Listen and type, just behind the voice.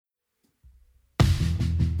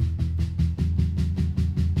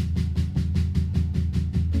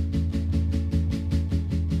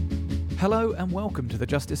Hello and welcome to the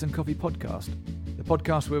Justice and Coffee podcast, the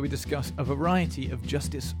podcast where we discuss a variety of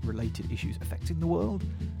justice-related issues affecting the world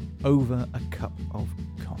over a cup of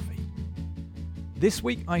coffee. This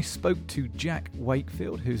week I spoke to Jack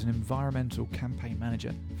Wakefield, who's an environmental campaign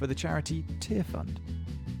manager for the charity Tearfund.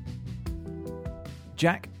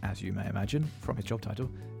 Jack, as you may imagine from his job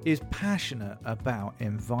title, is passionate about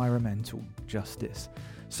environmental justice.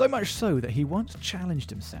 So much so that he once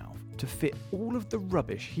challenged himself to fit all of the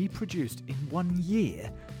rubbish he produced in 1 year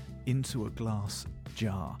into a glass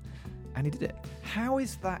jar. And he did it. How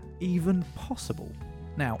is that even possible?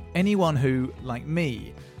 Now, anyone who, like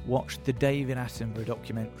me, watched the David Attenborough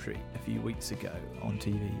documentary a few weeks ago on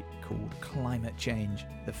TV called Climate Change: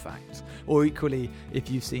 The Facts, or equally, if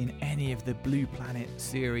you've seen any of the Blue Planet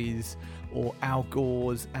series or Al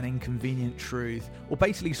Gore's An Inconvenient Truth, or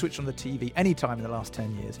basically switched on the TV any time in the last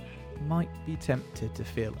 10 years, might be tempted to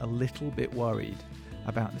feel a little bit worried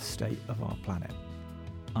about the state of our planet.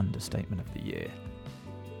 Understatement of the year.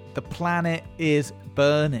 The planet is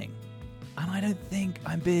burning. And I don't think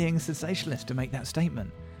I'm being sensationalist to make that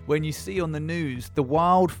statement. When you see on the news the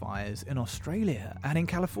wildfires in Australia and in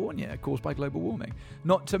California caused by global warming,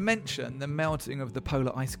 not to mention the melting of the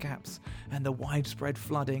polar ice caps and the widespread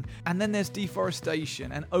flooding, and then there's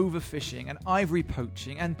deforestation and overfishing and ivory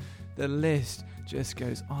poaching, and the list just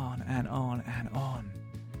goes on and on and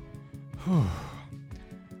on.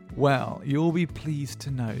 Well, you'll be pleased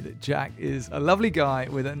to know that Jack is a lovely guy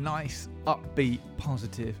with a nice, upbeat,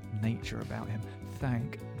 positive nature about him.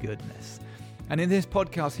 Thank goodness. And in this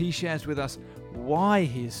podcast, he shares with us why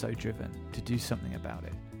he is so driven to do something about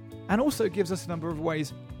it, and also gives us a number of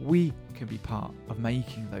ways we can be part of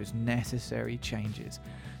making those necessary changes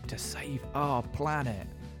to save our planet.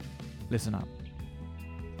 Listen up.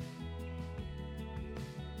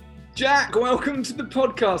 Jack, welcome to the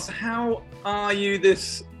podcast. How are you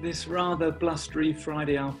this rather blustery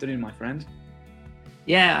Friday afternoon, my friend?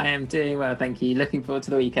 Yeah, I am doing well, thank you. Looking forward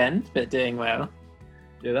to the weekend, but doing well.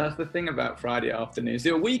 Yeah, that's the thing about Friday afternoons.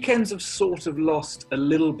 The weekends have sort of lost a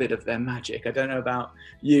little bit of their magic. I don't know about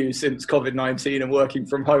you since COVID-19 and working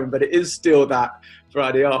from home, but it is still that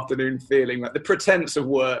Friday afternoon feeling, like the pretense of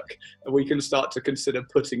work. We can start to consider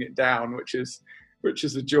putting it down, which is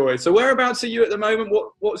a joy. So whereabouts are you at the moment?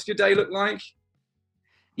 What's your day look like?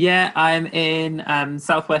 Yeah, I'm in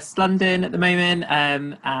southwest London at the moment,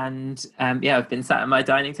 and I've been sat at my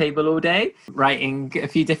dining table all day, writing a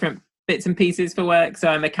few different bits and pieces for work. So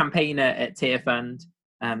I'm a campaigner at Tearfund,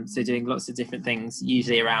 so doing lots of different things,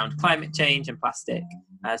 usually around climate change and plastic.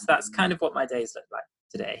 So that's kind of what my days look like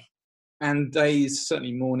today. And days,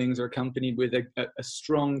 certainly mornings, are accompanied with a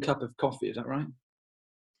strong cup of coffee, is that right?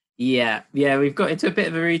 Yeah, we've got into a bit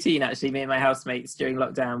of a routine, actually, me and my housemates during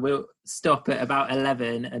lockdown. We'll stop at about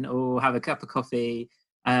 11 and all have a cup of coffee,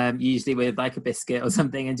 usually with like a biscuit or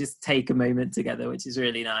something, and just take a moment together, which is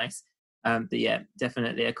really nice. But yeah,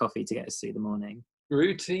 definitely a coffee to get us through the morning.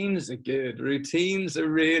 Routines are good. Routines are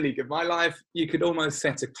really good. My life, you could almost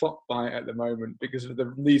set a clock by it at the moment because of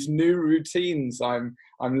these new routines I'm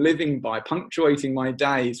living by, punctuating my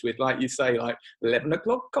days with, like you say, like 11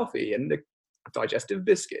 o'clock coffee and the digestive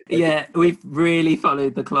biscuit. Yeah, we've really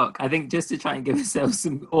followed the clock. I think just to try and give ourselves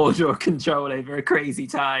some order or control over a crazy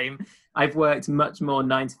time. I've worked much more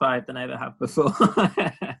 9 to 5 than I ever have before.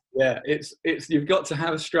 Yeah, it's you've got to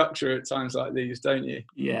have a structure at times like these, don't you?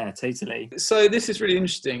 Yeah, totally. So this is really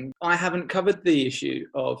interesting. I haven't covered the issue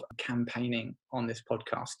of campaigning on this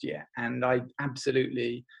podcast yet, and I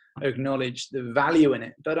absolutely acknowledge the value in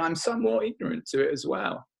it, but I'm somewhat ignorant to it as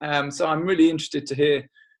well. So I'm really interested to hear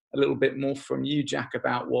a little bit more from you, Jack,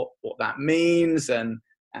 about what that means and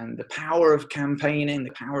the power of campaigning,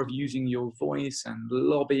 the power of using your voice and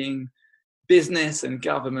lobbying business and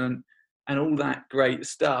government and all that great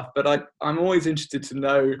stuff. But I'm always interested to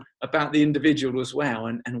know about the individual as well,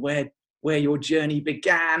 and where your journey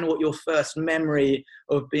began, what your first memory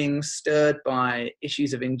of being stirred by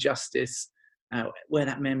issues of injustice, where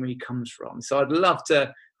that memory comes from. So I'd love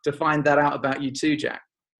to find that out about you too, Jack.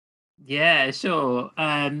 Yeah, sure.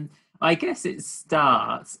 I guess it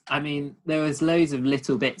starts, there was loads of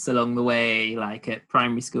little bits along the way, like at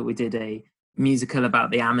primary school we did a musical about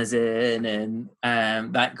the Amazon, and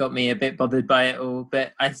that got me a bit bothered by it all.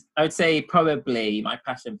 But I would say probably my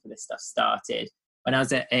passion for this stuff started when I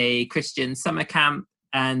was at a Christian summer camp,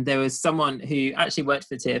 and there was someone who actually worked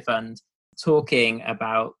for Tearfund talking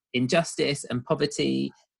about injustice and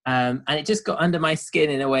poverty. And it just got under my skin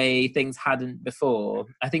in a way things hadn't before.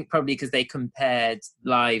 I think probably because they compared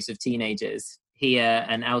lives of teenagers here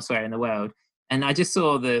and elsewhere in the world. And I just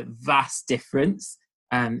saw the vast difference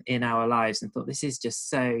in our lives and thought, this is just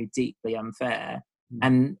so deeply unfair.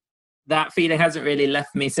 And that feeling hasn't really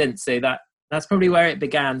left me since. So that's probably where it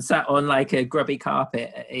began, sat on like a grubby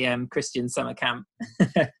carpet at a Christian summer camp.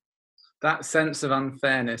 That sense of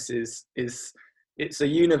unfairness is it's a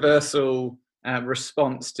universal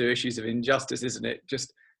response to issues of injustice, isn't it?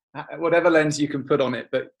 Just whatever lens you can put on it,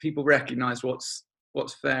 but people recognise what's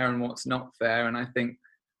fair and what's not fair, and I think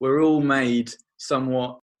we're all made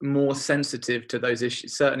somewhat more sensitive to those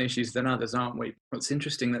issues, certain issues, than others, aren't we? It's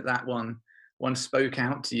interesting that one spoke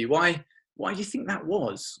out to you. Why do you think that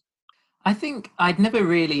was? I think I'd never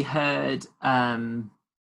really heard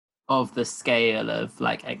of the scale of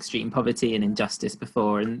like extreme poverty and injustice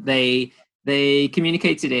before, and they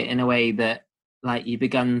communicated it in a way that like you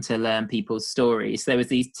begun to learn people's stories. There was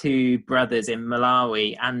these two brothers in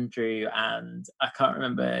Malawi, Andrew and I can't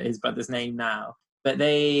remember his brother's name now, but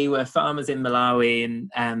they were farmers in Malawi,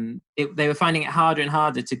 and they were finding it harder and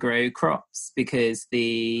harder to grow crops because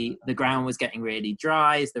the ground was getting really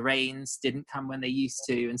dry as the rains didn't come when they used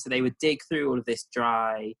to, and so they would dig through all of this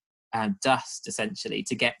dry dust essentially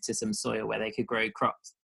to get to some soil where they could grow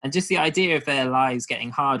crops. And just the idea of their lives getting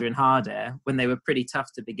harder and harder when they were pretty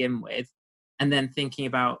tough to begin with, and then thinking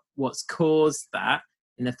about what's caused that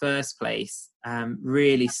in the first place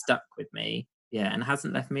really stuck with me, and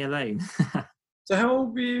hasn't left me alone. So how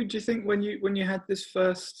old were you, do you think, when you had this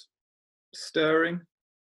first stirring?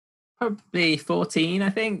 Probably 14, I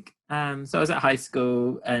think. So I was at high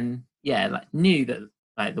school and knew that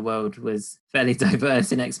like the world was fairly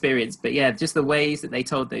diverse in experience, but just the ways that they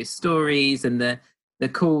told those stories and the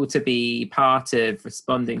call to be part of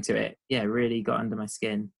responding to it, really got under my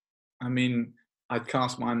skin. I mean, I'd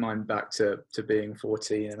cast my mind back to being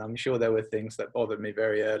 14, and I'm sure there were things that bothered me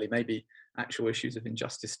very early, maybe actual issues of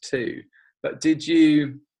injustice too. But did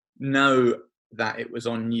you know that it was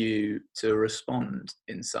on you to respond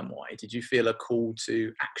in some way? Did you feel a call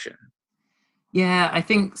to action? Yeah, I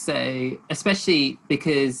think so, especially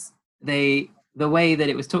because the way that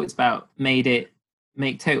it was talked about made it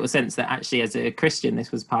make total sense that actually as a Christian,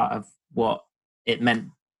 this was part of what it meant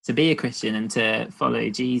to be a Christian and to follow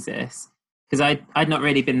Jesus. Because I'd not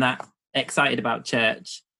really been that excited about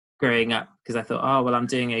church growing up, because I thought, oh, well, I'm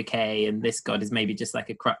doing okay, and this God is maybe just like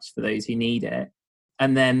a crutch for those who need it.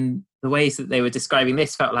 And then the ways that they were describing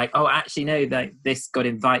this felt like, oh, actually, no, that this God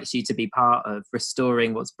invites you to be part of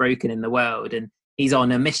restoring what's broken in the world, and he's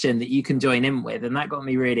on a mission that you can join in with. And that got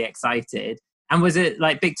me really excited, and was a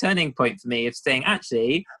like big turning point for me of saying,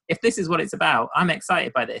 actually, if this is what it's about, I'm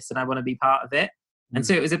excited by this and I want to be part of it. And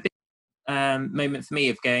so it was a big moment for me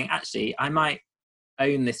of going, actually, I might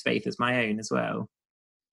own this faith as my own as well.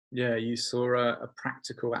 Yeah, you saw a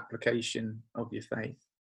practical application of your faith.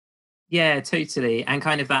 Yeah, totally. And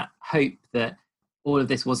kind of that hope that all of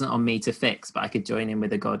this wasn't on me to fix, but I could join in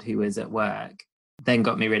with a God who was at work, then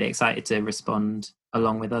got me really excited to respond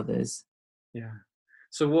along with others. Yeah.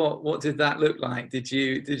 So what did that look like? Did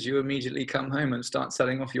you immediately come home and start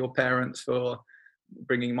telling off your parents for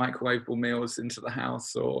bringing microwavable meals into the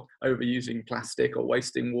house, or overusing plastic, or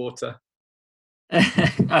wasting water?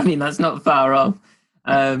 I mean, that's not far off.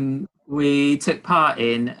 We took part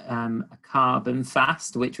in a carbon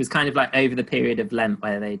fast, which was kind of like over the period of Lent,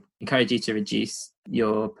 where they encourage you to reduce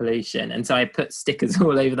your pollution. And so I put stickers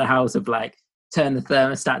all over the house of like, turn the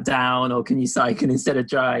thermostat down, or can you cycle instead of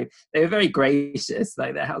drive? They were very gracious.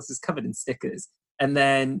 Like, their house was covered in stickers. And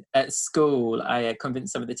then at school, I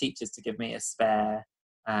convinced some of the teachers to give me a spare,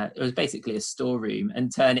 it was basically a storeroom,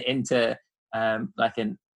 and turn it into like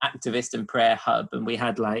an activist and prayer hub. And we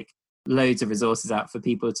had like loads of resources out for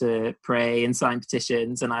people to pray and sign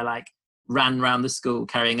petitions. And I like ran around the school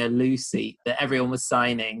carrying a loo seat that everyone was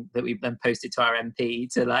signing, that we then posted to our MP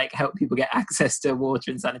to like help people get access to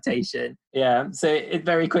water and sanitation. Yeah, so it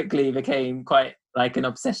very quickly became quite like an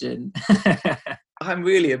obsession. I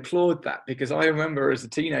really applaud that, because I remember as a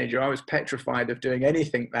teenager, I was petrified of doing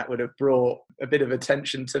anything that would have brought a bit of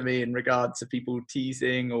attention to me in regard to people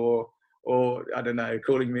teasing or I don't know,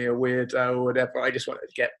 calling me a weirdo or whatever. I just wanted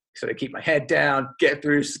to keep my head down, get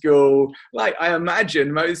through school. Like, I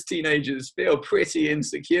imagine most teenagers feel pretty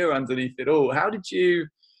insecure underneath it all. How did you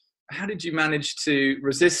manage to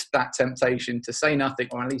resist that temptation to say nothing,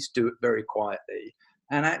 or at least do it very quietly,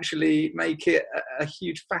 and actually make it a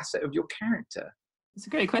huge facet of your character? It's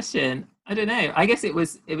a great question. I don't know. I guess it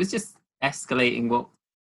was just escalating what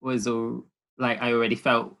was all like I already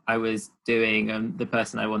felt I was doing, and the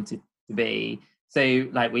person I wanted to be. So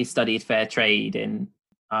like, we studied fair trade in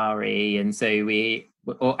RE, and so we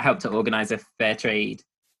helped to organise a fair trade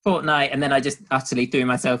fortnight, and then I just utterly threw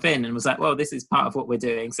myself in and was like, well, this is part of what we're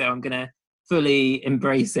doing, so I'm going to fully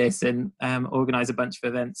embrace this and organise a bunch of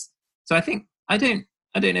events. So I think I don't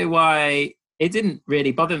know why it didn't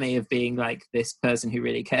really bother me of being like this person who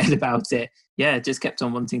really cared about it. Yeah, just kept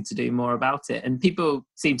on wanting to do more about it. And people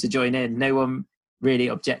seemed to join in. No one really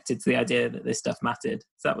objected to the idea that this stuff mattered.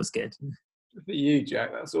 So that was good. For you,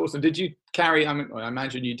 Jack, that's awesome. Did you carry, I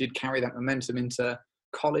imagine you did carry that momentum into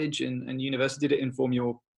college and university. Did it inform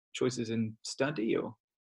your choices in study or?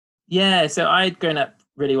 Yeah, so I'd grown up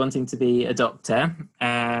really wanting to be a doctor.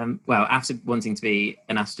 Well, after wanting to be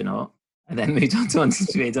an astronaut, and then moved on to wanting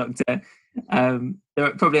to be a doctor.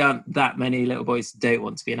 There probably aren't that many little boys who don't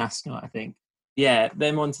want to be an astronaut, I think. Yeah,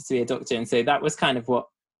 then wanted to be a doctor. And so that was kind of what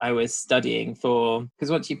I was studying for. Because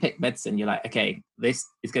once you pick medicine, you're like, okay, this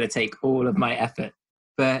is going to take all of my effort.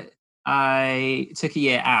 But I took a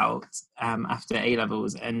year out after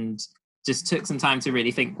A-levels and just took some time to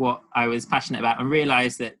really think what I was passionate about and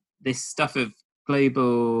realised that this stuff of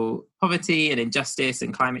global poverty and injustice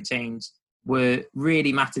and climate change were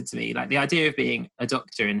really mattered to me. Like the idea of being a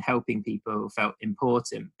doctor and helping people felt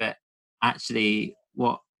important, but actually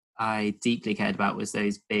what I deeply cared about was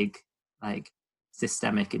those big, like,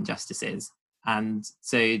 systemic injustices. And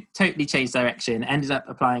so totally changed direction, ended up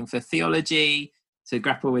applying for theology to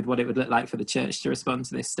grapple with what it would look like for the church to respond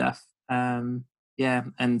to this stuff. And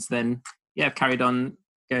then I've carried on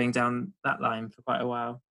going down that line for quite a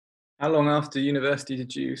while. How long after university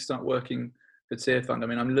did you start working for Tearfund? I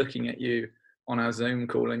mean, I'm looking at you on our Zoom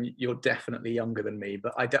call and you're definitely younger than me,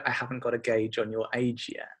 but I haven't got a gauge on your age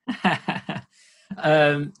yet.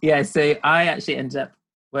 So I actually ended up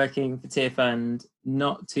working for Tearfund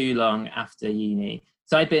not too long after uni.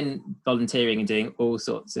 So I'd been volunteering and doing all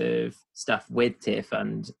sorts of stuff with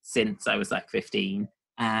Tearfund since I was like 15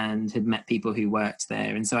 and had met people who worked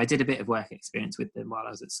there. And so I did a bit of work experience with them while I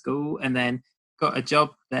was at school and then got a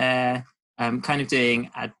job there, kind of doing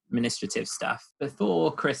administrative stuff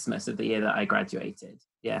before Christmas of the year that I graduated.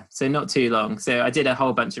 Yeah, so not too long. So I did a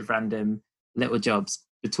whole bunch of random little jobs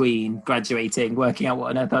between graduating, working out what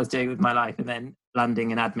on earth I was doing with my life, and then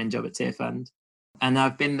landing an admin job at Tearfund. And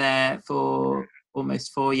I've been there for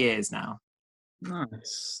almost 4 years now.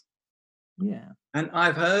 Nice. Yeah. And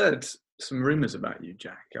I've heard some rumours about you,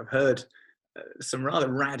 Jack. I've heard some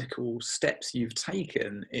rather radical steps you've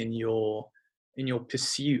taken in your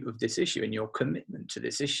pursuit of this issue, in your commitment to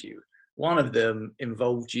this issue. One of them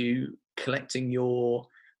involved you collecting your,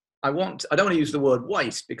 I don't want to use the word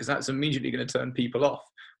waste because that's immediately going to turn people off,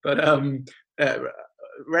 but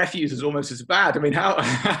refuse is almost as bad. I mean,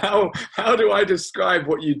 how do I describe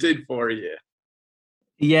what you did for a year?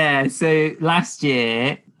 Yeah, so last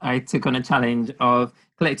year I took on a challenge of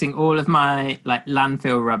collecting all of my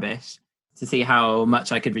landfill rubbish to see how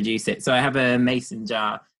much I could reduce it. So I have a mason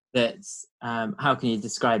jar that's, how can you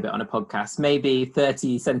describe it on a podcast? Maybe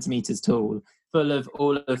 30 centimeters tall, full of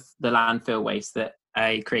all of the landfill waste that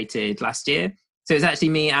I created last year. So it's actually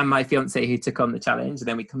me and my fiance who took on the challenge, and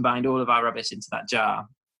then we combined all of our rubbish into that jar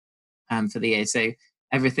for the year. So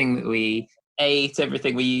everything that we ate,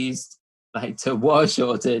 everything we used to wash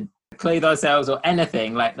or to clothe ourselves or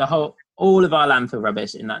anything, all of our landfill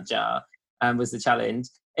rubbish in that jar was the challenge.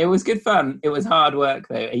 It was good fun. It was hard work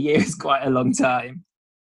though. A year is quite a long time.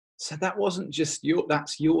 So that wasn't just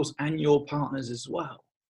that's yours and your partner's as well.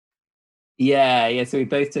 Yeah. So we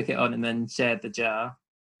both took it on and then shared the jar.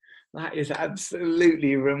 That is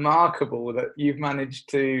absolutely remarkable that you've managed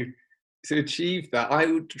to achieve that. I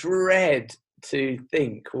would dread to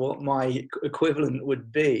think what my equivalent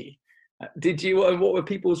would be. Did you? What were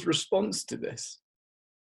people's response to this?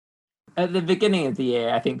 At the beginning of the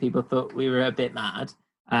year, I think people thought we were a bit mad.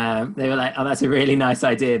 They were like, "Oh, that's a really nice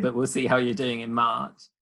idea, but we'll see how you're doing in March."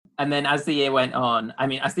 And then as the year went on, I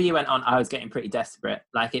was getting pretty desperate.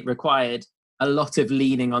 It required a lot of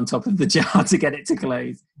leaning on top of the jar to get it to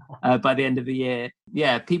close by the end of the year.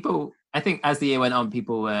 Yeah, people, I think as the year went on,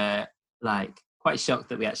 people were quite shocked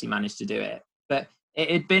that we actually managed to do it. But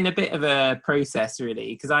it had been a bit of a process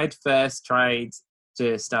really, because I'd first tried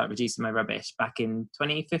to start reducing my rubbish back in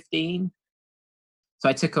 2015. So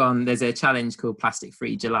I took on, there's a challenge called Plastic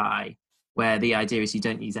Free July, where the idea is you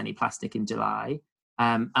don't use any plastic in July.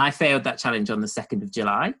 I failed that challenge on the 2nd of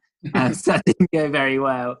July, so that didn't go very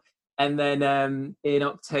well. And then in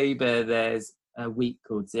October, there's a week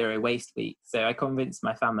called Zero Waste Week. So I convinced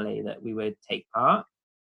my family that we would take part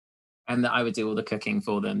and that I would do all the cooking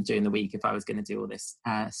for them during the week if I was going to do all this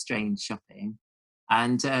strange shopping.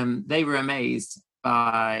 And they were amazed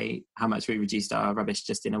by how much we reduced our rubbish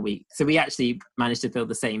just in a week. So we actually managed to fill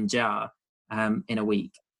the same jar in a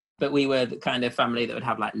week. But we were the kind of family that would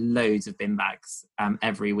have loads of bin bags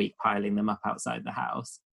every week, piling them up outside the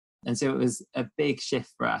house. And so it was a big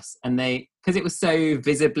shift for us. And because it was so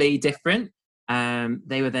visibly different,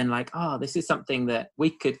 they were then like, oh, this is something that we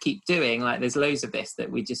could keep doing. Like there's loads of this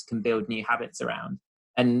that we just can build new habits around.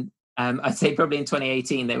 And I'd say probably in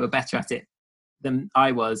 2018, they were better at it than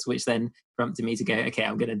I was, which then prompted me to go, okay,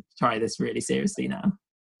 I'm going to try this really seriously now.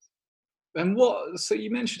 And so you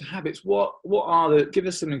mentioned habits. What give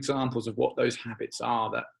us some examples of what those habits are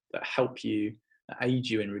that help you, that aid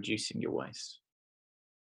you in reducing your waste?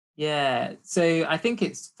 Yeah, so I think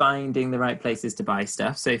it's finding the right places to buy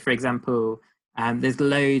stuff. So for example, there's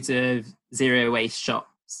loads of zero waste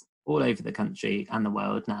shops all over the country and the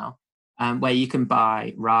world now, where you can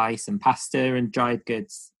buy rice and pasta and dried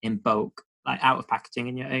goods in bulk, like out of packaging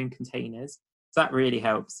in your own containers. So that really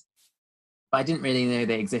helps. But I didn't really know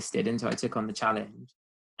they existed until I took on the challenge.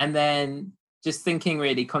 And then just thinking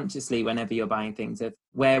really consciously whenever you're buying things of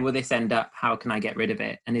where will this end up? How can I get rid of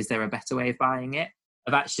it? And is there a better way of buying it?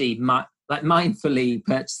 Of actually mindfully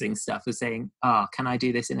purchasing stuff, of saying, can I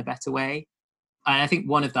do this in a better way? And I think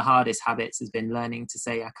one of the hardest habits has been learning to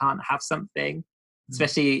say, I can't have something,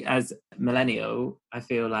 especially as a millennial. I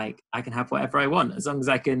feel like I can have whatever I want as long as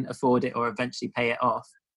I can afford it or eventually pay it off.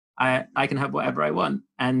 I can have whatever I want.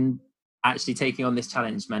 And actually taking on this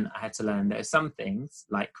challenge meant I had to learn there are some things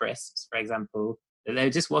like crisps, for example, that there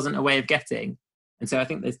just wasn't a way of getting. And so I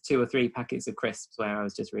think there's 2 or 3 packets of crisps where I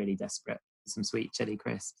was just really desperate for some sweet chili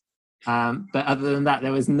crisps. But other than that,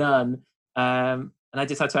 there was none. And I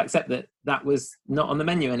just had to accept that was not on the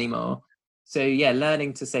menu anymore. So yeah,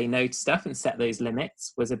 learning to say no to stuff and set those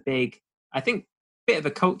limits was a big, I think, bit of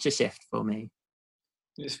a culture shift for me.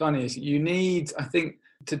 It's funny, you need, I think,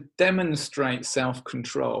 to demonstrate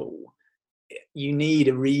self-control, you need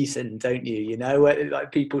a reason, don't you? You know,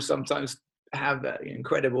 like people sometimes have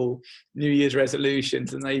incredible New Year's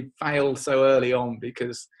resolutions and they fail so early on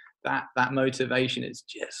because that motivation is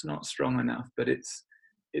just not strong enough. But it's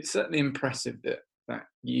certainly impressive that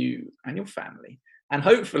you and your family, and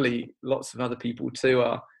hopefully lots of other people too,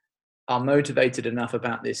 are motivated enough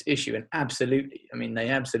about this issue. And absolutely, I mean, they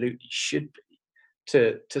absolutely should be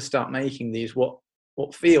to start making these what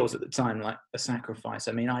feels at the time like a sacrifice.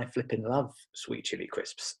 I mean, I flipping love sweet chili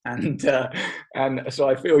crisps, and so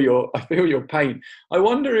I feel your pain. I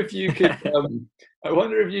wonder if you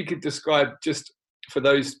could describe, just for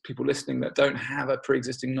those people listening that don't have a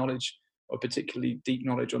pre-existing knowledge or particularly deep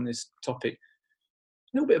knowledge on this topic,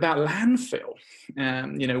 a little bit about landfill.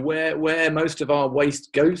 You know, where most of our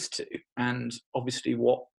waste goes to, and obviously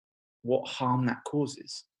what harm that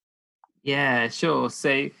causes. Yeah, sure.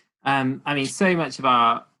 So, I mean, so much of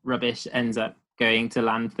our rubbish ends up going to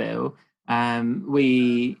landfill.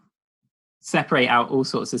 We separate out all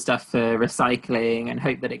sorts of stuff for recycling and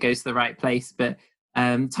hope that it goes to the right place. But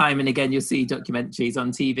time and again, you'll see documentaries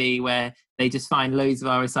on TV where they just find loads of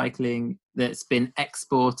our recycling that's been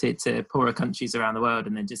exported to poorer countries around the world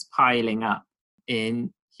and then just piling up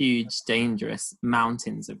in huge, dangerous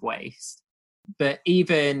mountains of waste. But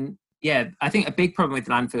even... yeah, I think a big problem with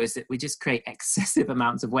landfill is that we just create excessive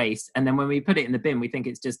amounts of waste. And then when we put it in the bin, we think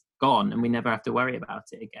it's just gone and we never have to worry about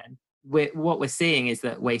it again. What we're seeing is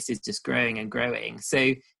that waste is just growing and growing.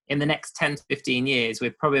 So in the next 10 to 15 years,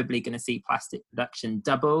 we're probably going to see plastic production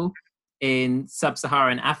double. In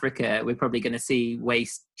sub-Saharan Africa, we're probably going to see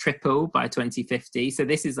waste triple by 2050. So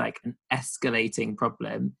this is like an escalating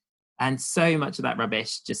problem. And so much of that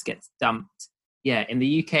rubbish just gets dumped. Yeah, in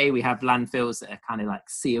the UK, we have landfills that are kind of like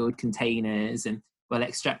sealed containers, and we'll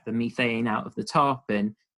extract the methane out of the top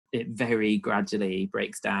and it very gradually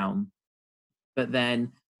breaks down. But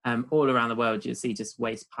then all around the world, you'll see just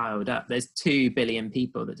waste piled up. There's 2 billion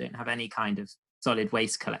people that don't have any kind of solid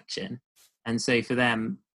waste collection. And so for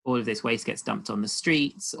them, all of this waste gets dumped on the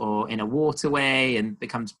streets or in a waterway and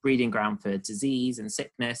becomes breeding ground for disease and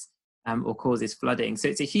sickness, or causes flooding. So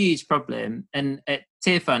it's a huge problem. And at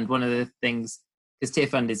Tearfund, one of the things, because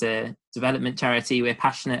Tearfund is a development charity, we're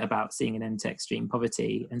passionate about seeing an end to extreme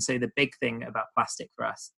poverty. And so the big thing about plastic for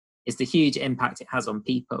us is the huge impact it has on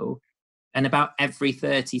people. And about every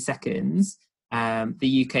 30 seconds,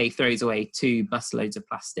 the UK throws away 2 busloads of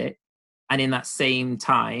plastic. And in that same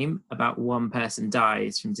time, about 1 person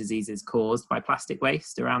dies from diseases caused by plastic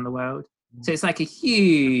waste around the world. So it's like a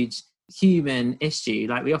huge human issue.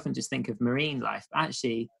 Like we often just think of marine life, but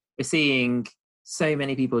actually we're seeing so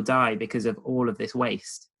many people die because of all of this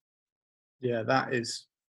waste. Yeah, that is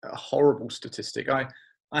a horrible statistic. I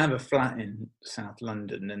have a flat in South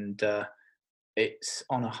London, and it's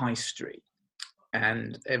on a high street,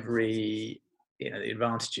 and the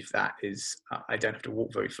advantage of that is I don't have to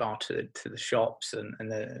walk very far to the shops and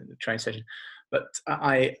the train station, but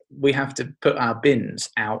we have to put our bins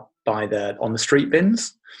out on the street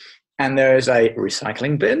bins. and there is a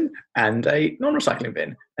recycling bin and a non-recycling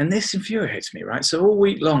bin. And this infuriates me, right? So all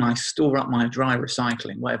week long, I store up my dry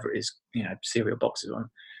recycling, whatever it is, cereal boxes on,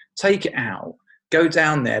 take it out, go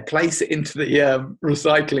down there, place it into the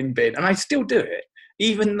recycling bin. And I still do it,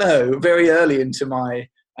 even though very early into my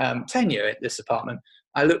tenure at this apartment,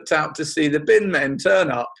 I looked out to see the bin men turn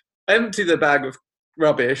up, empty the bag of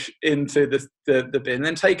rubbish into the bin,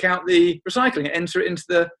 then take out the recycling and enter it into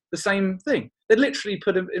the same thing. They literally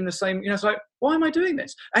put them in the same, it's like, why am I doing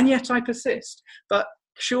this? And yet I persist. But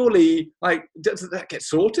surely, does that get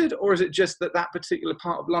sorted? Or is it just that particular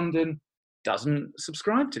part of London doesn't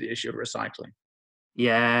subscribe to the issue of recycling?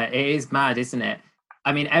 Yeah, it is mad, isn't it?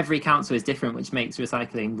 I mean, every council is different, which makes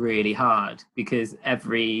recycling really hard, because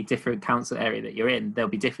every different council area that you're in, there'll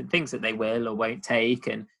be different things that they will or won't take,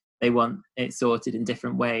 and they want it sorted in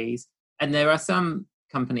different ways. And there are some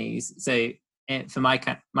companies, so for my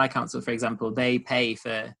council, for example, they pay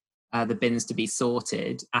for the bins to be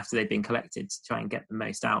sorted after they've been collected to try and get the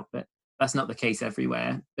most out. But that's not the case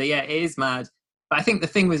everywhere. But yeah, it is mad. But I think the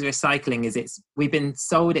thing with recycling is we've been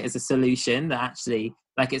sold it as a solution that actually,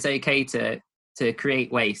 it's okay to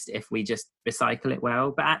create waste if we just recycle it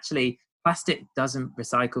well. But actually, plastic doesn't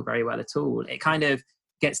recycle very well at all. It kind of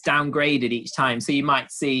gets downgraded each time. So you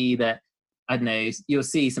might see that, I don't know, you'll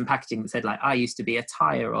see some packaging that said I used to be a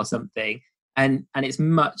tire or something. And it's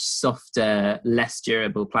much softer, less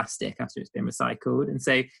durable plastic after it's been recycled. And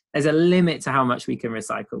so there's a limit to how much we can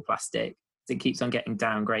recycle plastic. It keeps on getting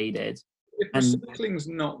downgraded. If recycling's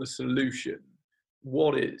not the solution,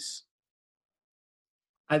 what is?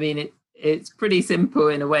 I mean, it's pretty simple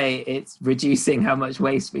in a way. It's reducing how much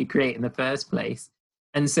waste we create in the first place.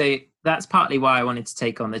 And so that's partly why I wanted to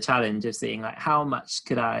take on the challenge of seeing how much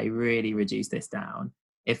could I really reduce this down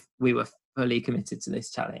if we were fully committed to this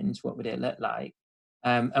challenge. What would it look like?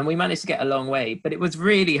 And we managed to get a long way, but it was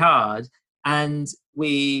really hard. And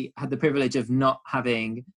we had the privilege of not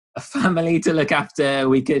having a family to look after.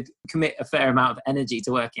 We could commit a fair amount of energy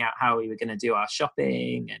to working out how we were going to do our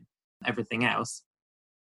shopping and everything else.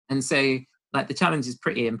 And so the challenge is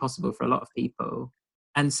pretty impossible for a lot of people.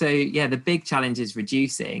 And so, yeah, the big challenge is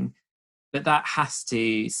reducing, but that has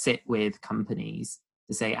to sit with companies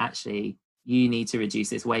to say, actually, you need to reduce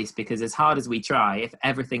this waste, because as hard as we try, if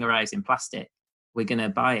everything arrives in plastic, we're going to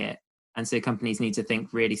buy it. And so companies need to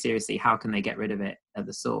think really seriously, how can they get rid of it at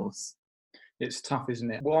the source? It's tough,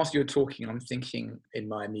 isn't it? Whilst you're talking, I'm thinking in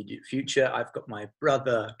my immediate future, I've got my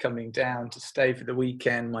brother coming down to stay for the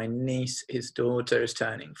weekend. My niece, his daughter, is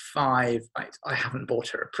turning 5. I haven't bought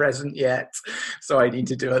her a present yet, so I need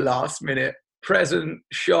to do a last minute present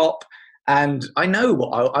shop. And I know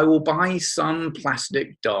what I will buy some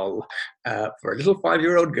plastic doll for a little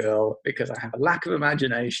 5-year-old girl, because I have a lack of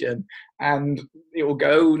imagination, and it will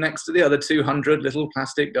go next to the other 200 little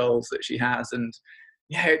plastic dolls that she has. And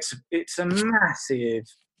yeah, it's a massive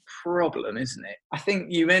problem, isn't it? I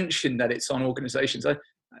think you mentioned that it's on organisations. I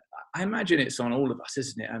imagine it's on all of us,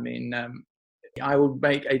 isn't it? I mean, I will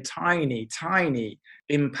make a tiny, tiny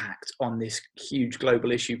impact on this huge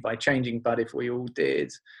global issue by changing, but if we all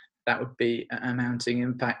did, that would be a mounting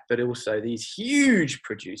impact. But also these huge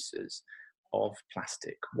producers of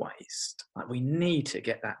plastic waste, we need to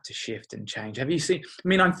get that to shift and change. Have you seen, I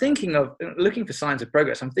mean, I'm thinking of looking for signs of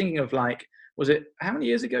progress. I'm thinking of was it how many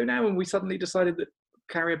years ago now when we suddenly decided that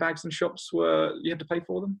carrier bags in shops you had to pay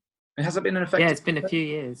for them? And has it been an effect? Yeah, it's been a few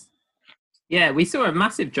years. Yeah, we saw a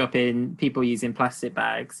massive drop in people using plastic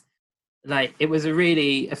bags. It was a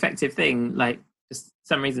really effective thing. For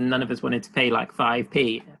some reason, none of us wanted to pay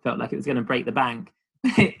 5p. It felt like it was going to break the bank.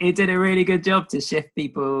 It did a really good job to shift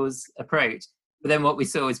people's approach. But then what we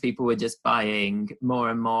saw is people were just buying more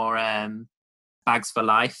and more bags for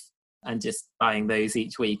life and just buying those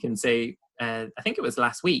each week. And so I think it was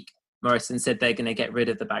last week, Morrison said they're going to get rid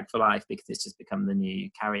of the bag for life because it's just become the new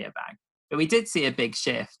carrier bag. But we did see a big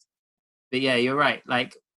shift. But yeah, you're right.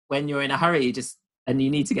 When you're in a hurry, and you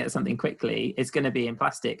need to get something quickly, it's going to be in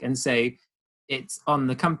plastic. And so it's on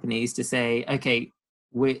the companies to say, okay,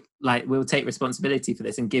 we'll take responsibility for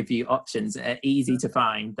this and give you options that are easy to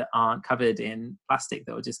find that aren't covered in plastic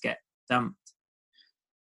that will just get dumped.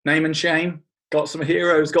 Name and shame. Got some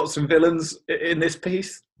heroes, got some villains in this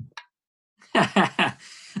piece.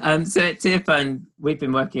 So at Tearfund, we've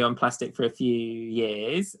been working on plastic for a few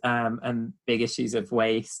years and big issues of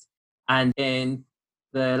waste. And in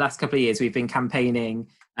the last couple of years, we've been campaigning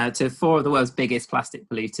to 4 of the world's biggest plastic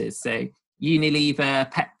polluters. So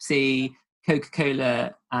Unilever, Pepsi,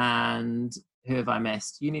 Coca-Cola, and who have I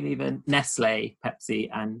missed? Unilever, Nestle, Pepsi,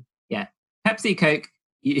 and Pepsi, Coke,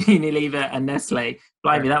 Unilever, and Nestle.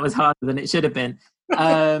 Blimey, that was harder than it should have been.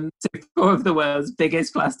 to four of the world's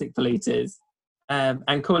biggest plastic polluters,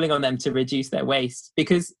 and calling on them to reduce their waste,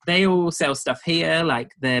 because they all sell stuff here.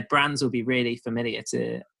 Like, their brands will be really familiar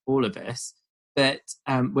to all of us, but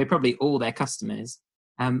we're probably all their customers.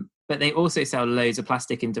 But they also sell loads of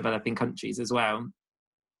plastic in developing countries as well.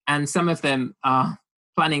 And some of them are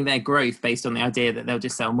planning their growth based on the idea that they'll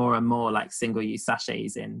just sell more and more like single-use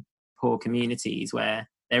sachets in poor communities where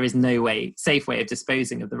there is no safe way of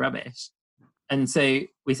disposing of the rubbish. And so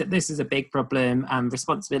we said this is a big problem, and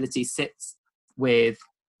responsibility sits with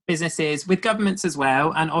businesses, with governments as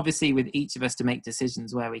well, and obviously with each of us to make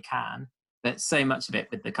decisions where we can, but so much of it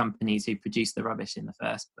with the companies who produce the rubbish in the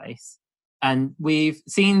first place. And we've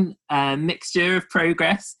seen a mixture of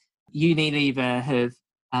progress. Unilever have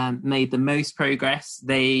made the most progress.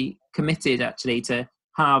 They committed actually to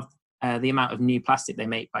halve the amount of new plastic they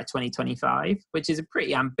make by 2025, which is a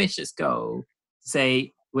pretty ambitious goal to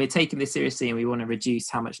say we're taking this seriously and we want to reduce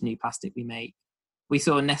how much new plastic we make. We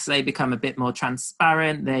saw Nestle become a bit more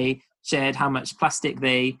transparent. They shared how much plastic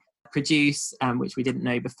they produce, which we didn't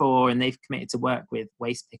know before, and they've committed to work with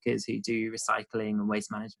waste pickers who do recycling and waste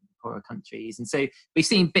management in poorer countries. And so we've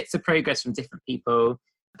seen bits of progress from different people.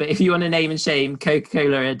 But if you want to name and shame,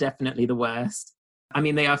 Coca-Cola are definitely the worst. I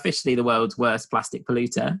mean, they are officially the world's worst plastic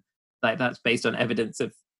polluter. Like, that's based on evidence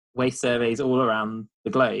of waste surveys all around the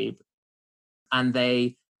globe. And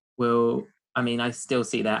they will, I mean, I still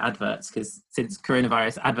see their adverts, because since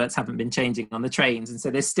coronavirus, adverts haven't been changing on the trains. And so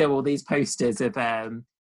there's still all these posters of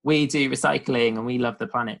we do recycling and we love the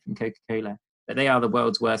planet from Coca-Cola. But they are the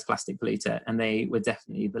world's worst plastic polluter, and they were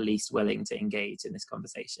definitely the least willing to engage in this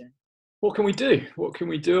conversation. What can we do? What can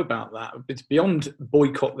we do about that? It's beyond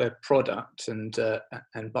boycott their product and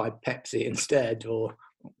buy Pepsi instead, or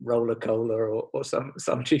Roller Cola, or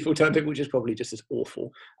some cheap alternative, which is probably just as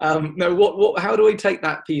awful. No, how do we take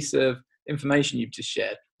that piece of information you've just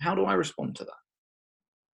shared? How do I respond to that?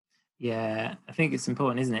 Yeah, I think it's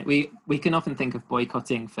important, isn't it? We can often think of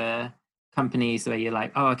boycotting for companies where you're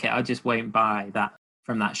like, oh, okay, I just won't buy that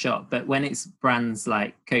from that shop. But when it's brands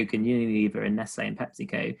like Coke and Unilever and Nestle and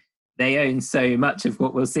PepsiCo, they own so much of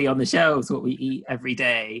what we'll see on the shelves, what we eat every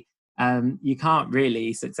day. You can't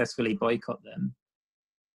really successfully boycott them.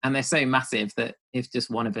 And they're so massive that if just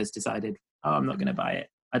one of us decided, oh, I'm not going to buy it,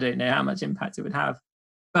 I don't know how much impact it would have.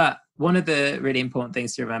 But one of the really important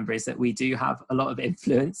things to remember is that we do have a lot of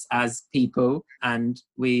influence as people, and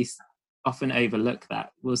we often overlook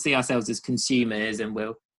that. We'll see ourselves as consumers and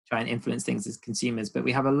we'll try and influence things as consumers, but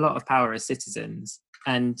we have a lot of power as citizens.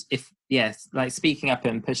 And like speaking up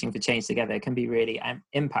and pushing for change together can be really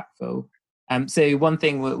impactful. So one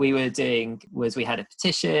thing we were doing was we had a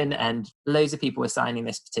petition, and loads of people were signing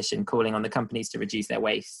this petition calling on the companies to reduce their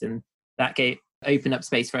waste. And that opened up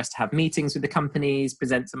space for us to have meetings with the companies,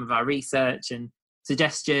 present some of our research and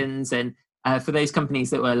suggestions. And for those companies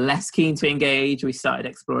that were less keen to engage, we started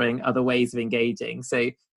exploring other ways of engaging. So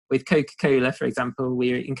with Coca-Cola, for example,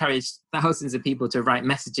 we encouraged thousands of people to write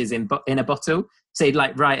messages in a bottle. So you'd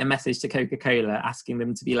like write a message to Coca-Cola asking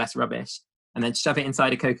them to be less rubbish, and then shove it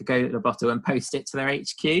inside a Coca-Cola bottle and post it to their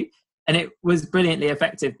HQ. And it was brilliantly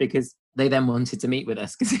effective because they then wanted to meet with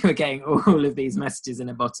us because they were getting all of these messages in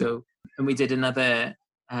a bottle. And we did another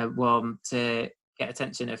one to get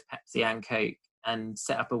attention of Pepsi and Coke and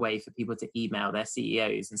set up a way for people to email their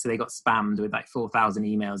CEOs. And so they got spammed with like 4,000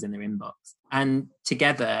 emails in their inbox. And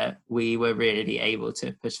together we were really able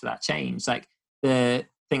to push for that change. Like, the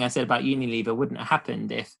thing I said about Unilever wouldn't have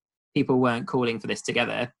happened if people weren't calling for this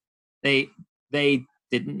together. They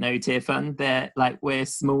didn't know Tearfund. We're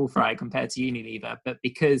small fry compared to Unilever, but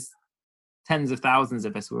because tens of thousands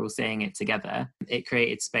of us were all saying it together, it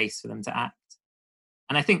created space for them to act.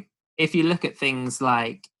 And I think if you look at things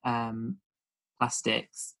like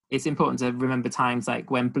plastics, it's important to remember times like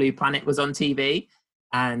when Blue Planet was on TV,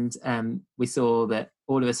 and we saw that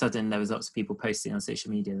all of a sudden there was lots of people posting on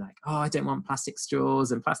social media like, oh, I don't want plastic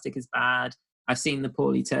straws and plastic is bad. I've seen the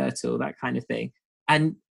poorly turtle, that kind of thing.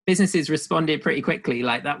 And businesses responded pretty quickly.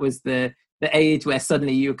 Like, that was the age where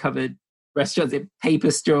suddenly you covered restaurants in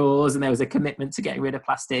paper straws, and there was a commitment to getting rid of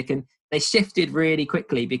plastic. And they shifted really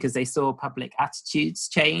quickly because they saw public attitudes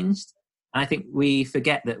changed. And I think we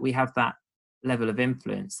forget that we have that level of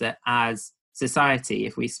influence, that as society,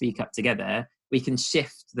 if we speak up together, we can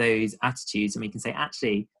shift those attitudes and we can say,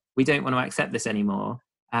 actually, we don't want to accept this anymore.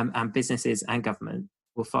 And businesses and government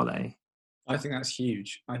will follow. I think that's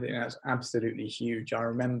huge. I think that's absolutely huge. I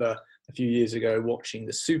remember a few years ago watching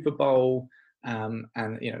the Super Bowl, and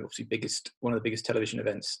obviously one of the biggest television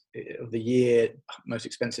events of the year, most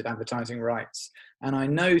expensive advertising rights. And I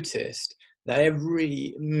noticed that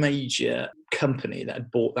every major company that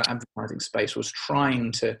had bought that advertising space was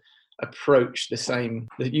trying to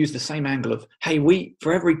use the same angle of, hey,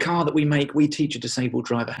 for every car that we make, we teach a disabled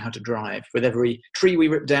driver how to drive. With every tree we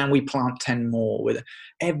rip down, we plant 10 more. With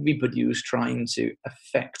everybody was trying to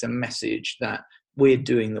affect a message that we're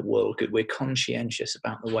doing the world good. We're conscientious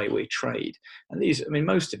about the way we trade. And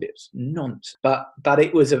most of it's nonsense. But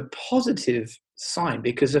it was a positive sign,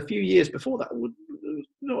 because a few years before that would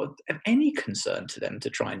not of any concern to them to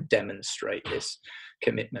try and demonstrate this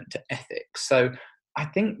commitment to ethics. So I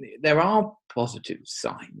think there are positive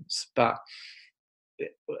signs, but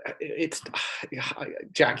it's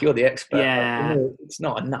Jack, you're the expert. Yeah. It's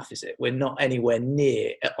not enough, is it? We're not anywhere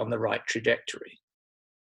near on the right trajectory.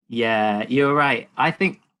 Yeah, you're right. I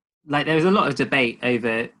think there was a lot of debate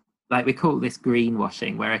over, we call this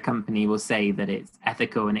greenwashing, where a company will say that it's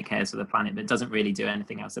ethical and it cares for the planet, but doesn't really do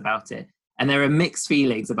anything else about it. And there are mixed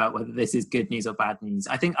feelings about whether this is good news or bad news.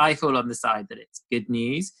 I think I fall on the side that it's good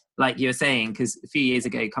news, like you were saying, because a few years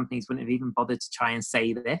ago, companies wouldn't have even bothered to try and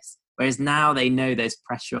say this, whereas now they know there's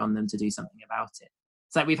pressure on them to do something about it.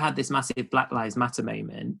 It's like we've had this massive Black Lives Matter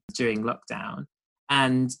moment during lockdown,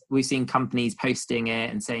 and we've seen companies posting it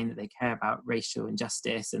and saying that they care about racial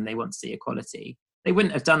injustice and they want to see equality. They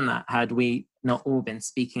wouldn't have done that had we not all been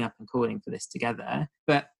speaking up and calling for this together.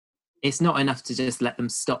 But it's not enough to just let them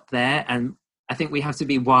stop there. And I think we have to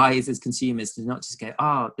be wise as consumers to not just go,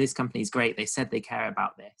 oh, this company's great, they said they care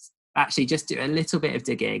about this. Actually, just do a little bit of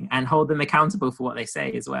digging and hold them accountable for what they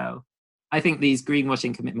say as well. I think these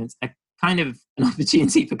greenwashing commitments are kind of an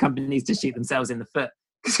opportunity for companies to shoot themselves in the foot,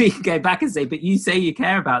 because we can go back and say, but you say you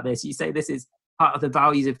care about this. You say this is part of the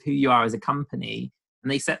values of who you are as a company.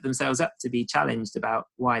 And they set themselves up to be challenged about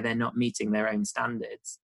why they're not meeting their own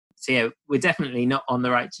standards. So yeah, we're definitely not on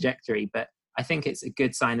the right trajectory, but I think it's a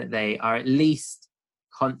good sign that they are at least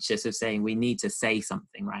conscious of saying we need to say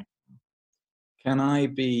something right now. Can I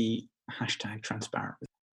be #transparent?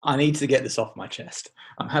 I need to get this off my chest.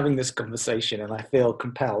 I'm having this conversation and I feel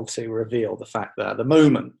compelled to reveal the fact that at the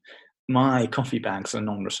moment, my coffee bags are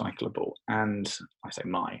non-recyclable, and I say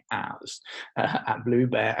ours, at Blue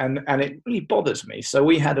Bear, and it really bothers me. So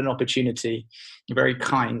we had an opportunity, a very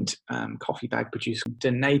kind coffee bag producer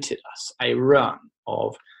donated us a run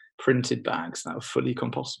of printed bags that were fully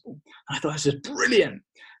compostable. And I thought, this is brilliant.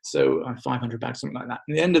 So 500 bags, something like that.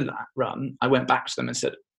 At the end of that run, I went back to them and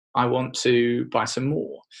said, I want to buy some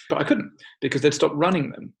more. But I couldn't, because they'd stopped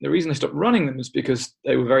running them. The reason they stopped running them is because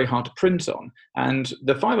they were very hard to print on. And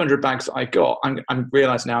the 500 bags that I got, I'm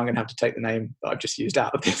realising now I'm going to have to take the name that I've just used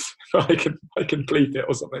out of this. I can bleep it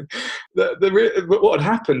or something. But what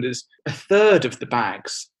had happened is a third of the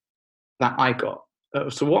bags that I got,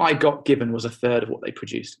 so what I got given was a third of what they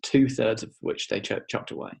produced, 2/3 of which they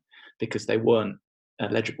chucked away because they weren't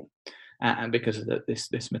legible. And because of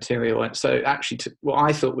this material. And so actually what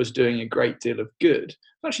I thought was doing a great deal of good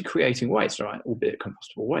was actually creating waste, right? Albeit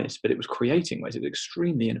compostable waste, but it was creating waste. It was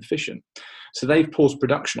extremely inefficient. So they've paused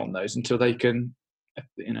production on those until they can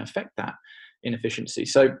affect that inefficiency.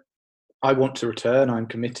 So I want to return. I'm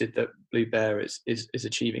committed that Blue Bear is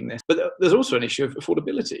achieving this. But there's also an issue of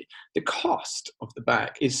affordability. The cost of the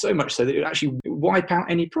bag is so much so that it would actually wipe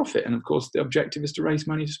out any profit. And of course, the objective is to raise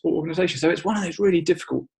money to support organisations. So it's one of those really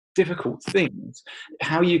difficult things,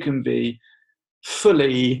 how you can be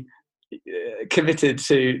fully committed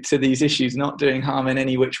to these issues, not doing harm in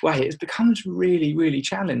any which way. It becomes really, really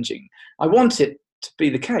challenging. I want it to be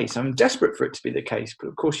the case. I'm desperate for it to be the case, but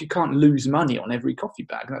of course you can't lose money on every coffee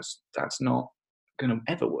bag. That's not going to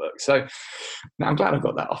ever work. So now I'm glad I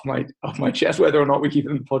got that off my chest. Whether or not we keep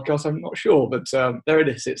it in the podcast, I'm not sure, but there it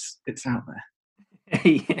is. It's out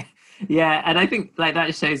there. Yeah, and I think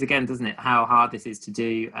that shows again, doesn't it, how hard this is to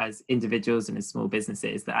do as individuals and as small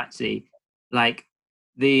businesses, that actually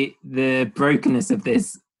the brokenness of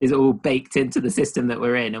this is all baked into the system that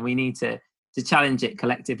we're in, and we need to challenge it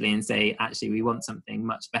collectively and say, actually, we want something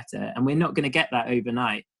much better, and we're not going to get that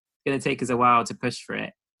overnight. It's going to take us a while to push for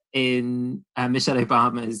it. In Michelle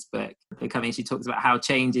Obama's book, Becoming, she talks about how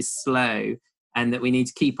change is slow and that we need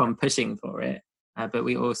to keep on pushing for it, but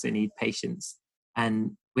we also need patience.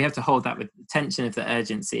 And we have to hold that with the tension of the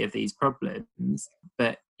urgency of these problems.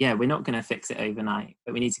 But yeah, we're not going to fix it overnight,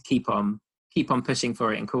 but we need to keep on pushing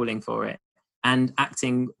for it and calling for it and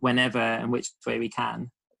acting whenever and which way we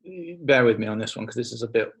can. Bear with me on this one, because this is a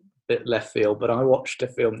bit left field, but I watched a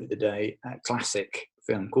film the other day, a classic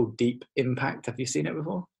film called Deep Impact. Have you seen it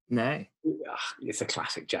before? No. It's a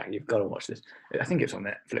classic, Jack. You've got to watch this. I think it's on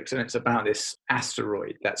Netflix, and it's about this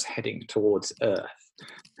asteroid that's heading towards Earth.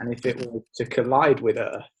 And if it were to collide with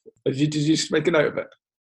Earth, did you just make a note of it?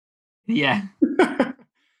 Yeah.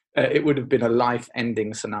 it would have been a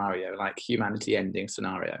life-ending scenario, like humanity-ending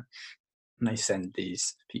scenario. And they send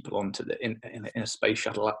these people onto in a space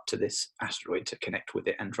shuttle up to this asteroid to connect with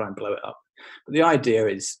it and try and blow it up. But the idea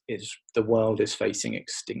is the world is facing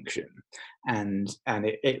extinction, and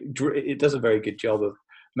it does a very good job of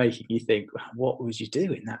making you think, what would you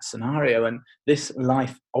do in that scenario? And this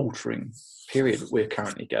life-altering period we're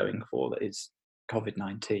currently going for, that is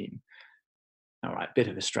COVID-19. All right, bit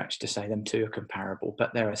of a stretch to say them two are comparable,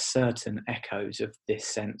 but there are certain echoes of this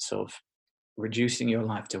sense of reducing your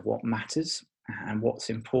life to what matters and what's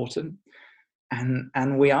important.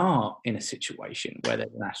 And we are in a situation where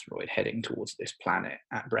there's an asteroid heading towards this planet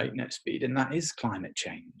at breakneck speed, and that is climate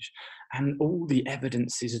change. And all the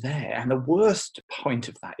evidence is there. And the worst point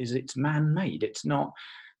of that is it's man-made. It's not,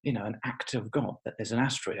 an act of God that there's an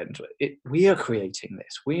asteroid heading to it. We are creating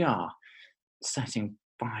this. We are setting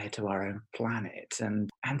fire to our own planet. And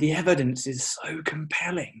the evidence is so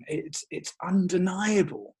compelling. It's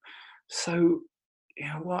undeniable. So,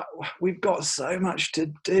 what we've got so much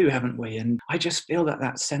to do, haven't we? And I just feel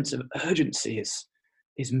that sense of urgency is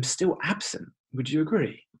still absent. Would you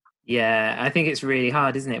agree? Yeah, I think it's really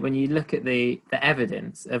hard, isn't it, when you look at the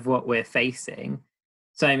evidence of what we're facing.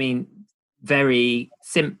 So, I mean, very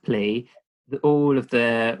simply, all of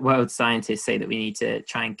the world scientists say that we need to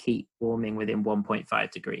try and keep warming within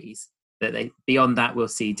 1.5 degrees. Beyond that, we'll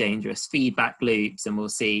see dangerous feedback loops, and we'll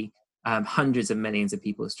see hundreds of millions of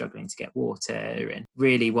people struggling to get water. And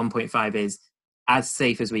really 1.5 is as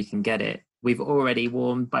safe as we can get it. We've already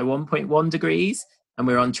warmed by 1.1 degrees and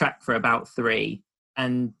we're on track for about 3.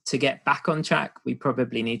 And to get back on track, we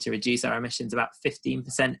probably need to reduce our emissions about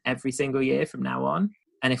 15% every single year from now on.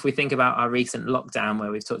 And if we think about our recent lockdown,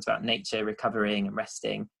 where we've talked about nature recovering and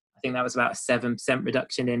resting, I think that was about a 7%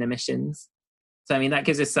 reduction in emissions. So, I mean, that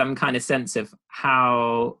gives us some kind of sense of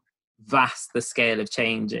how vast the scale of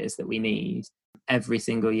changes that we need every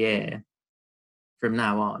single year from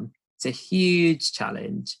now on. It's a huge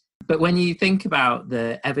challenge. But when you think about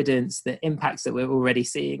the evidence, the impacts that we're already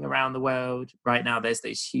seeing around the world right now, there's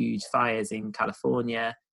those huge fires in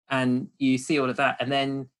California, and you see all of that. And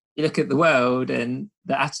then you look at the world and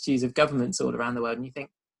the attitudes of governments all around the world, and you think,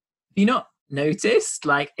 have you not noticed?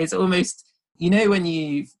 Like, it's almost, when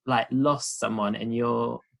you've lost someone and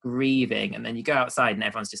you're grieving, and then you go outside and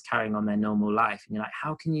everyone's just carrying on their normal life, and you're like,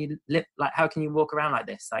 how can you live, how can you walk around like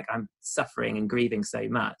this? Like, I'm suffering and grieving so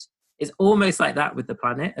much. It's almost like that with the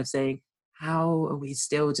planet, of saying, how are we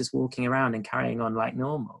still just walking around and carrying on like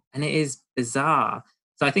normal? And it is bizarre.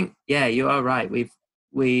 So I think, yeah, you are right.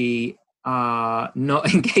 We are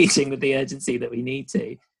not engaging with the urgency that we need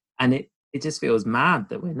to, and it just feels mad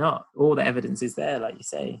that we're not. All the evidence is there, like you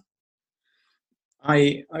say.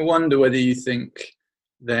 I wonder whether you think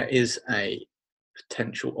there is a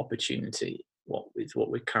potential opportunity with what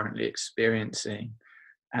we're currently experiencing,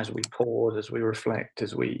 as we pause, as we reflect,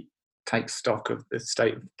 as we take stock of the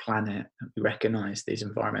state of the planet, and we recognise these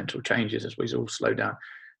environmental changes as we all slow down.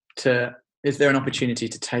 Is there an opportunity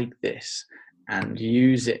to take this and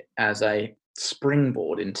use it as a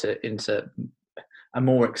springboard into a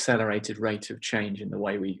more accelerated rate of change in the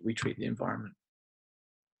way we treat the environment?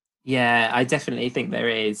 Yeah, I definitely think there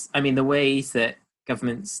is. I mean, the ways that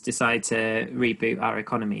governments decide to reboot our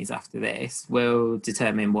economies after this will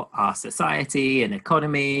determine what our society and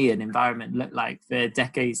economy and environment look like for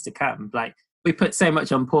decades to come. Like, we put so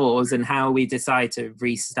much on pause, and how we decide to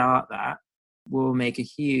restart that will make a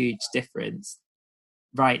huge difference.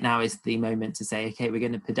 Right now is the moment to say, okay, we're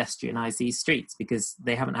going to pedestrianize these streets because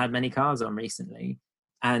they haven't had many cars on recently.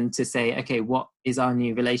 And to say, okay, what is our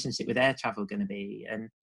new relationship with air travel going to be? And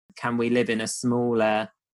can we live in a smaller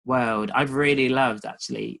world? I've really loved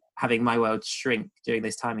actually having my world shrink during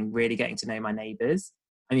this time and really getting to know my neighbours.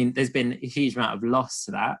 I mean, there's been a huge amount of loss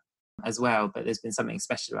to that as well, but there's been something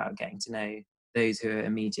special about getting to know those who are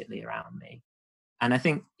immediately around me. And I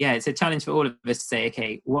think, yeah, it's a challenge for all of us to say,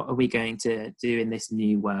 okay, what are we going to do in this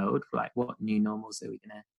new world? Like, what new normals are we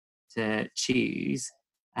going to choose?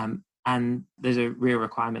 And there's a real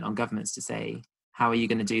requirement on governments to say, how are you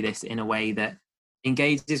going to do this in a way that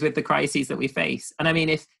engages with the crises that we face? And I mean,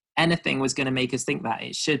 if anything was going to make us think that,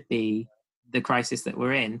 it should be the crisis that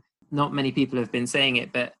we're in. Not many people have been saying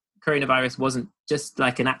it, but coronavirus wasn't just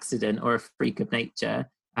like an accident or a freak of nature.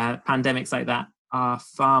 Pandemics like that are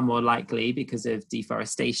far more likely because of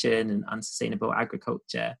deforestation and unsustainable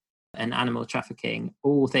agriculture and animal trafficking,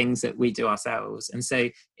 all things that we do ourselves. And so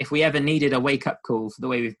if we ever needed a wake-up call for the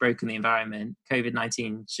way we've broken the environment,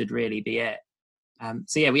 COVID-19 should really be it.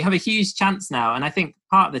 So yeah, we have a huge chance now. And I think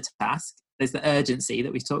part of the task, there's the urgency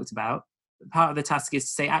that we've talked about. Part of the task is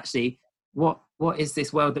to say, actually, what is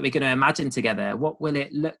this world that we're going to imagine together? What will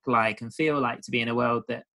it look like and feel like to be in a world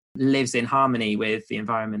that lives in harmony with the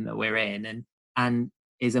environment that we're in and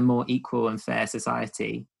is a more equal and fair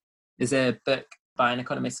society? There's a book by an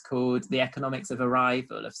economist called The Economics of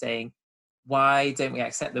Arrival, of saying, why don't we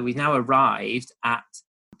accept that we've now arrived at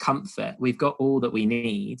comfort? We've got all that we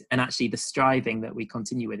need, and actually the striving that we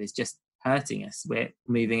continue with is just hurting us. We're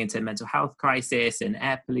moving into a mental health crisis and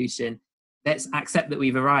air pollution. Let's accept that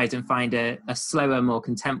we've arrived and find a slower, more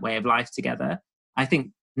content way of life together. I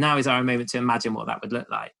think now is our moment to imagine what that would look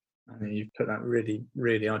like. I mean, you've put that really,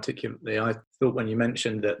 really articulately. I thought when you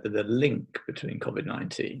mentioned that the link between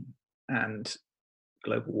COVID-19 and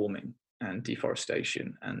global warming and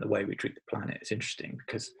deforestation and the way we treat the planet is interesting,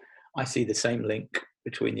 because I see the same link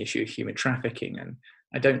between the issue of human trafficking, and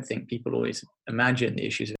I don't think people always imagine the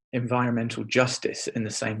issues of environmental justice in the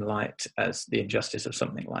same light as the injustice of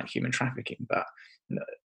something like human trafficking, but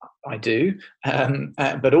I do.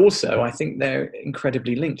 But also, I think they're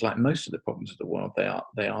incredibly linked. Like most of the problems of the world,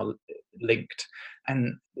 they are linked.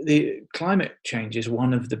 And the climate change is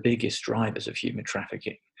one of the biggest drivers of human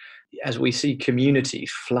trafficking. As we see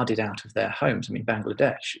communities flooded out of their homes, I mean,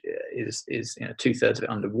 Bangladesh is 2/3 of it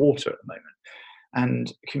underwater at the moment,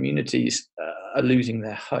 and communities are losing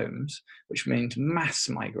their homes, which means mass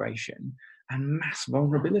migration and mass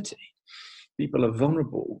vulnerability. People are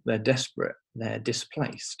vulnerable, they're desperate, they're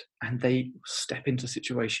displaced, and they step into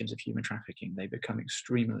situations of human trafficking. They become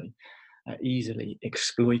extremely easily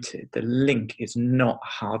exploited. The link is not a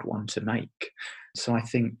hard one to make. So I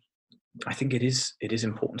think it is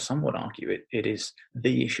important. Some would argue it is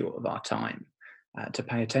the issue of our time to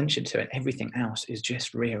pay attention to, and everything else is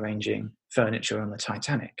just rearranging furniture on the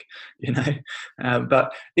Titanic,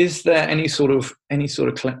 But is there any sort of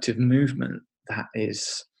collective movement that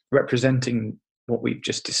is representing what we've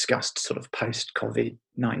just discussed, sort of post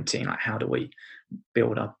COVID-19? Like, how do we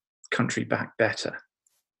build our country back better?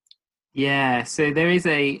 Yeah, so there is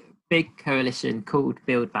a big coalition called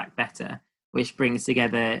Build Back Better, which brings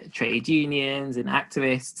together trade unions and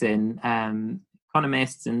activists and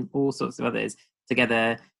economists and all sorts of others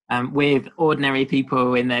together with ordinary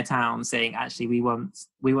people in their town, saying, actually, we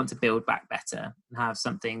want to build back better and have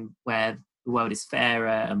something where the world is fairer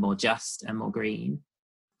and more just and more green.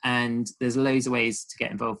 And there's loads of ways to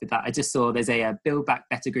get involved with that. I just saw there's a Build Back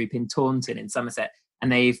Better group in Taunton in Somerset,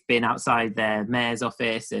 and they've been outside their mayor's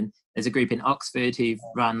office, and there's a group in Oxford who've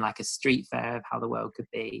run like a street fair of how the world could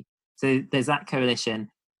be. So there's that coalition,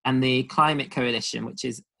 and the Climate Coalition, which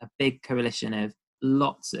is a big coalition of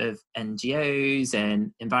lots of NGOs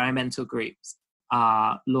and environmental groups,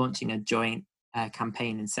 are launching a joint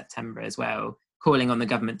campaign in September as well, calling on the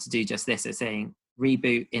government to do just this, as saying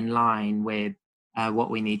reboot in line with what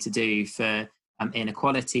we need to do for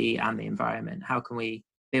inequality and the environment. How can we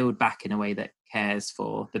build back in a way that cares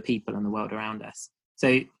for the people and the world around us?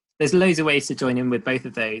 So there's loads of ways to join in with both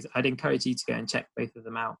of those. I'd encourage you to go and check both of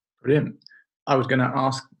them out. Brilliant. I was going to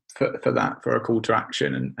ask for a call to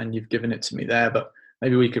action, and you've given it to me there, but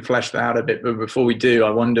maybe we could flesh that out a bit. But before we do,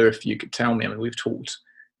 I wonder if you could tell me, I mean, we've talked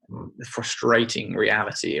the frustrating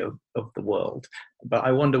reality of the world, but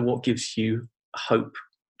I wonder what gives you hope,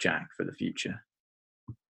 Jack, for the future?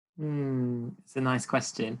 It's a nice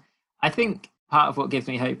question. I think part of what gives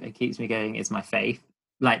me hope and keeps me going is my faith,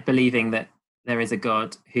 like believing that there is a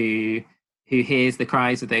God who hears the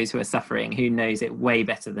cries of those who are suffering, who knows it way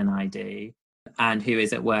better than I do, and who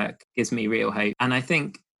is at work gives me real hope. And I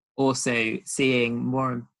think also seeing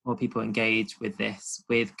more and more people engage with this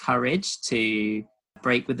with courage to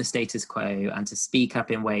break with the status quo and to speak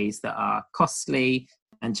up in ways that are costly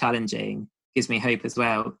and challenging gives me hope as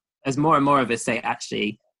well. As more and more of us say,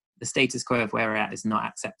 actually, the status quo of where we're at is not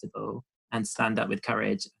acceptable, and stand up with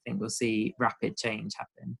courage, I think we'll see rapid change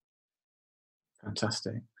happen.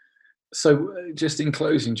 Fantastic. So just in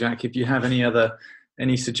closing, Jack, if you have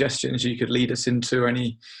any suggestions you could lead us into,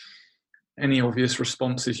 any obvious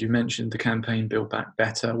responses? You mentioned the campaign Build Back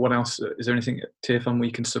Better. What else? Is there anything at Tearfund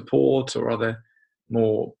we can support, or are there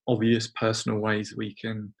more obvious personal ways we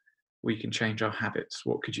can change our habits?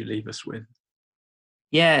 What could you leave us with?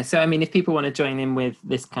 Yeah, so I mean, if people want to join in with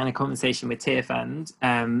this kind of conversation with Tearfund,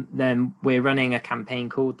 then we're running a campaign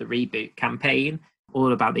called the Reboot Campaign,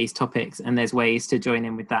 all about these topics. And there's ways to join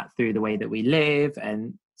in with that through the way that we live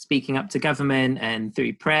and speaking up to government and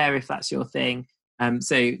through prayer, if that's your thing.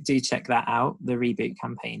 So do check that out, the Reboot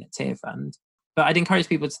Campaign at Tearfund. But I'd encourage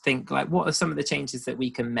people to think, like, what are some of the changes that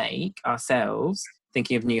we can make ourselves,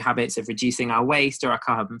 thinking of new habits of reducing our waste or our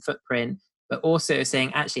carbon footprint, but also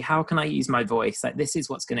saying, actually, how can I use my voice? Like, this is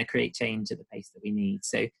what's going to create change at the pace that we need.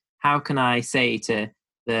 So how can I say to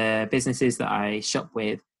the businesses that I shop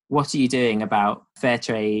with, what are you doing about fair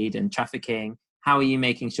trade and trafficking? How are you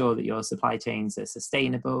making sure that your supply chains are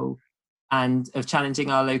sustainable? And of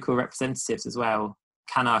challenging our local representatives as well.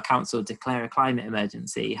 Can our council declare a climate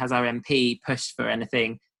emergency? Has our MP pushed for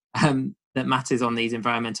anything that matters on these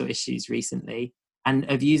environmental issues recently?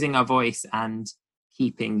 And of using our voice and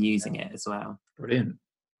keeping using it as well. Brilliant.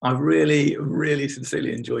 I really, really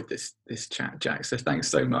sincerely enjoyed this chat, Jack. So thanks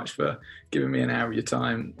so much for giving me an hour of your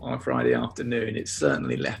time on a Friday afternoon. It's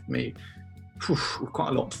certainly left me with quite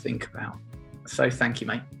a lot to think about. So thank you,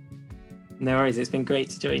 mate. No worries. It's been great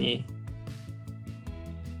to join you.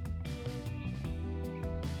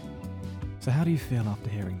 So how do you feel after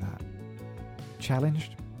hearing that?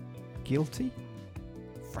 Challenged? Guilty?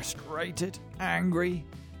 Frustrated? Angry?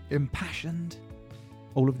 Impassioned?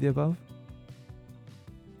 All of the above?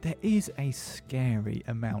 There is a scary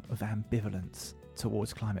amount of ambivalence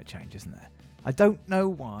towards climate change, isn't there? I don't know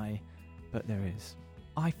why, but there is.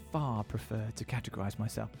 I far prefer to categorise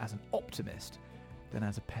myself as an optimist than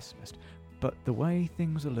as a pessimist. But the way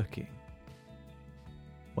things are looking,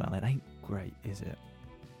 well, it ain't great, is it?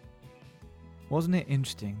 Wasn't it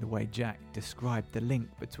interesting the way Jack described the link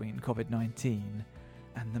between COVID-19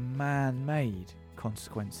 and the man-made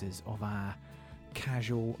consequences of our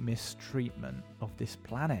casual mistreatment of this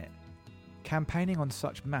planet? Campaigning on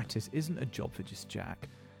such matters isn't a job for just Jack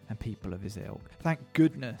and people of his ilk. Thank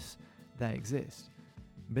goodness they exist.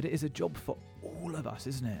 But it is a job for all of us,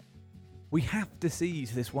 isn't it? We have to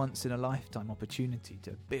seize this once-in-a-lifetime opportunity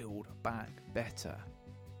to build back better.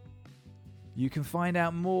 You can find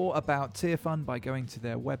out more about Tearfund by going to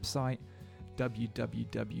their website,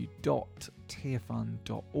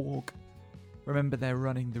 www.tearfund.org. Remember, they're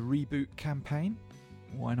running the Reboot campaign.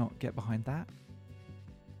 Why not get behind that?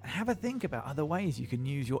 And have a think about other ways you can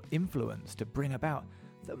use your influence to bring about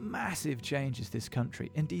the massive changes this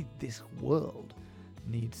country, indeed this world,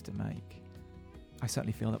 needs to make. I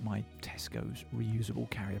certainly feel that my Tesco's reusable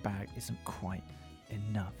carrier bag isn't quite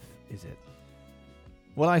enough, is it?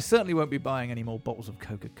 Well, I certainly won't be buying any more bottles of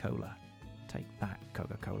Coca-Cola. Take that,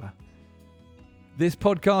 Coca-Cola. This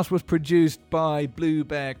podcast was produced by Blue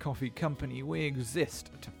Bear Coffee Company. We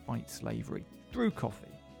exist to fight slavery through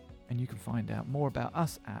coffee. And you can find out more about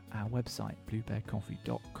us at our website,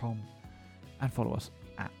 bluebearcoffee.com, and follow us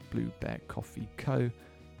at Blue Bear Coffee Co.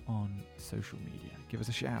 on social media. Give us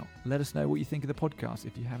a shout. Let us know what you think of the podcast.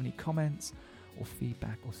 If you have any comments or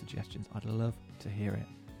feedback or suggestions, I'd love to hear it.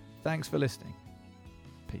 Thanks for listening.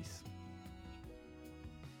 Peace.